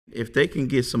If they can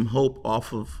get some hope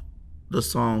off of the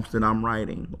songs that I'm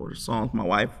writing or the songs my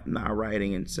wife and I are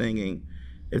writing and singing,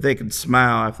 if they can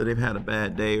smile after they've had a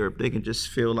bad day, or if they can just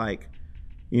feel like,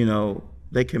 you know,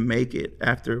 they can make it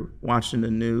after watching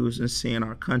the news and seeing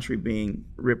our country being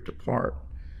ripped apart,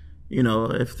 you know,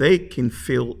 if they can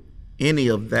feel any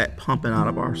of that pumping out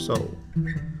of our soul,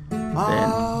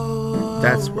 then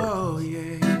that's what.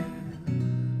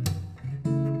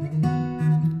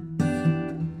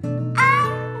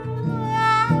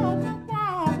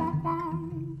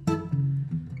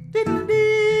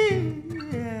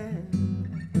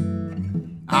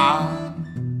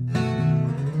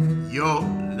 Your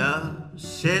love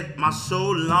set my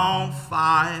soul on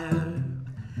fire.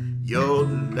 Your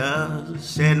love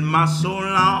set my soul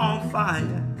on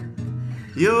fire.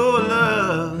 Your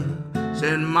love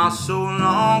set my soul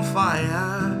on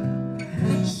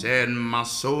fire. Set my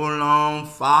soul on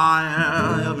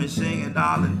fire. Help me sing it,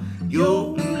 darling.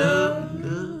 Your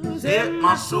love set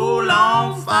my soul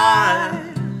on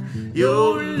fire.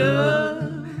 Your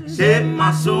love set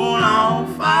my soul on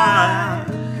fire.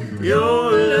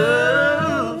 Your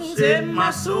love set my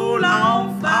soul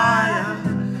on fire.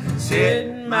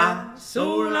 Set my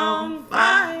soul on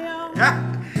fire.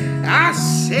 I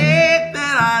said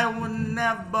that I would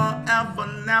never, ever,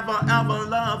 never, ever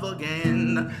love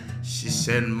again. She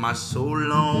set my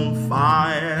soul on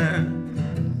fire.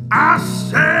 I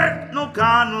said no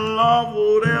kind of love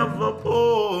would ever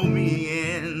pull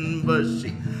me in, but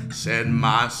she set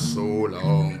my soul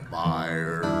on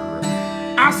fire.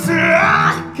 I said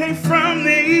I came from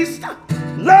the east,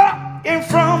 love came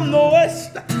from the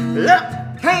west,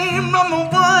 love came from the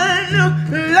one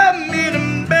who loved me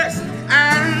the best,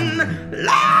 and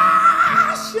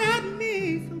love set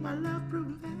me from my love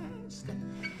professed.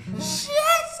 She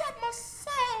set my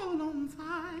soul on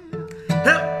fire.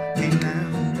 Help me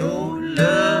now. Your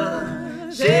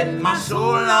love set my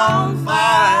soul on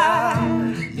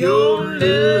fire. Your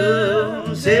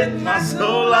love set my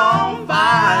soul on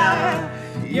fire.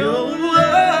 Your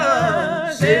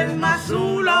love set my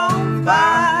soul on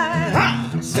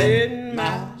fire. Set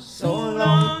my soul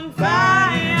on fire.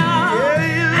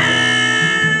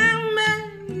 I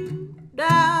met you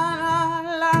down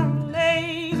a long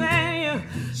days and you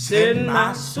set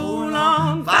my soul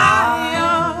on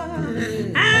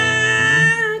fire.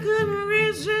 I couldn't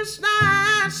resist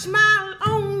that smile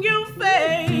on your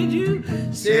face. You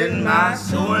set my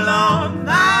soul on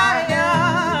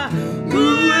fire.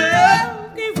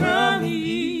 Love came from the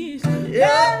east,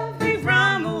 love came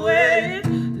from the west,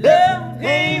 love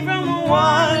came from the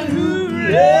one who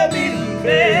loved me the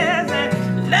best, and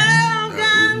love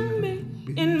got me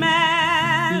in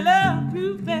my love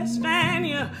proof vest, and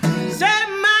you set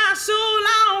my soul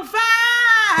on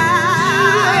fire.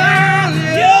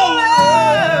 Your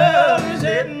love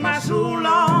set my soul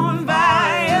on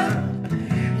fire.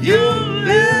 Your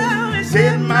love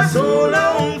set my soul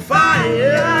on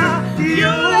fire. Your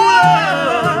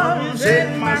love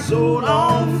set my soul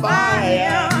on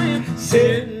fire.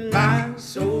 Set my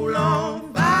soul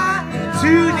on fire.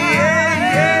 To the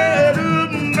end.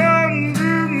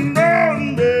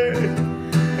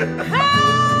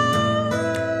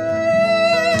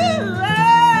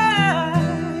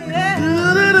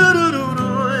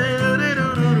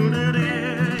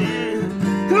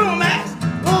 Come on, Max.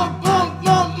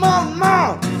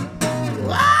 Mom.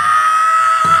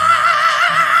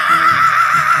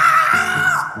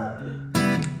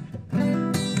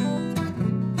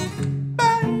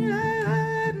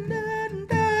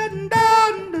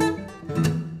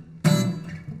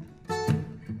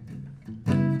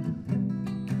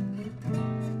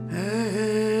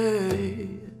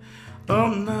 Oh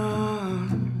no.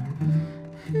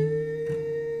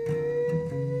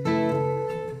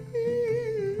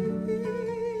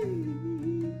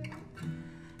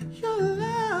 Your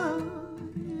love.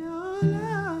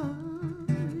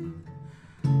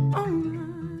 Oh no.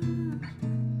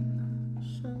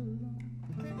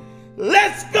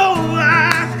 Let's go.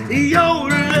 Your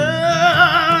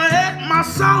love set my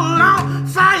soul on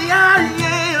fire.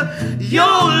 Yeah.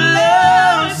 Your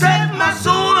love set my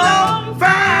soul on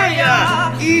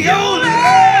fire. Your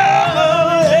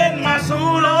love set my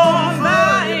soul on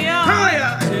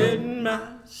fire. Set my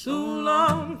soul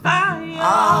on fire.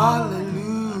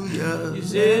 Hallelujah. You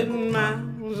set my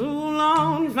soul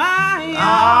on fire.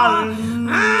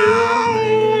 Hallelujah.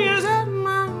 You set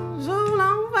my soul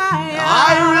on fire.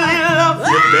 I really love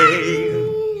you, babe.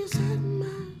 You set my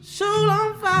soul on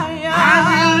fire. I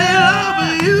really love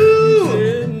you. You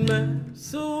set my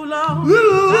soul on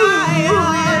fire.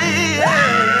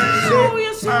 Oh,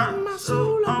 you set my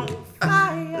soul on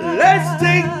fire. Let's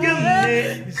take a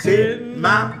minute. Set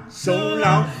my soul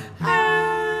on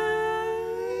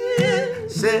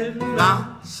set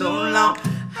my soul on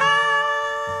fire.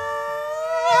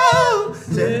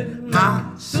 Set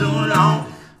my soul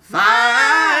on fire.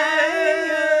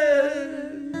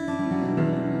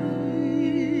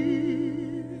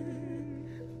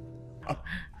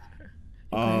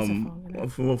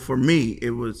 For me,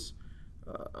 it was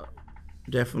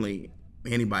definitely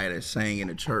anybody that sang in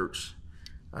the church.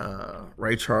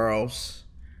 Ray Charles,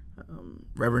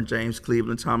 Reverend James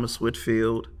Cleveland, Thomas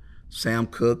Whitfield, Sam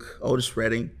Cooke, Otis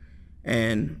Redding,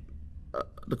 and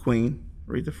the Queen,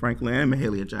 Aretha Franklin, and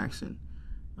Mahalia Jackson.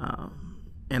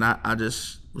 And I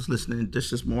just was listening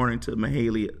this morning to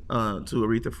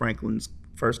Aretha Franklin's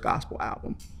first gospel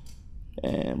album,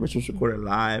 and which was recorded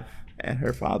live at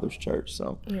her father's church.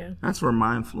 So that's where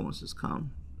my influences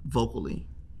come vocally.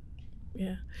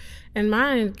 Yeah, and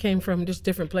mine came from just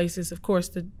different places. Of course,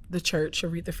 the church,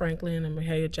 Aretha Franklin and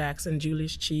Mahalia Jackson,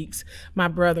 Julius Cheeks, my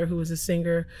brother who was a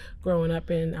singer growing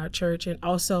up in our church, and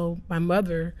also my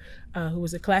mother who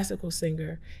was a classical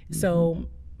singer. So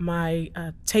my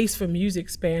taste for music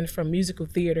spanned from musical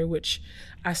theater, which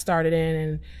I started in,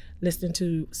 and listening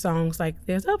to songs like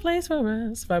 "There's a Place for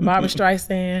Us" by Barbra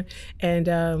Streisand, and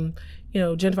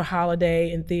Jennifer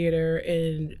Holliday in theater,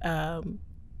 and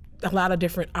a lot of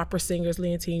different opera singers,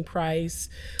 Leontine Price.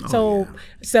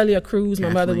 Celia Cruz, my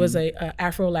mother was a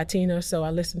Afro-Latina, so I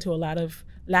listened to a lot of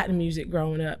Latin music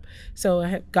growing up. So I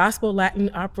had gospel, Latin,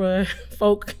 opera,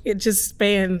 folk. It just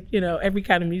spanned, every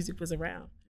kind of music was around.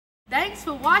 Thanks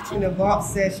for watching the Vault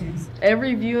Sessions.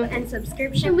 Every view and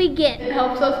subscription we get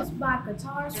helps us buy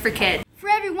guitars for kids. For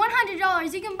every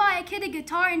 $100, you can buy a kid a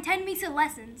guitar and 10 weeks of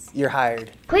lessons. You're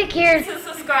hired. Click here to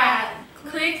subscribe.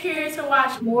 Click here to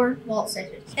watch more Vault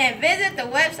Sessions. And visit the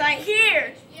website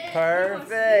here.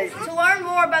 Perfect. To learn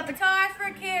more about the Guitars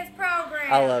for Kids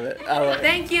program. I love it.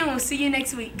 Thank you, and we'll see you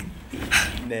next week.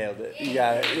 Nailed it. You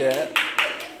got it.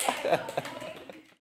 Yeah.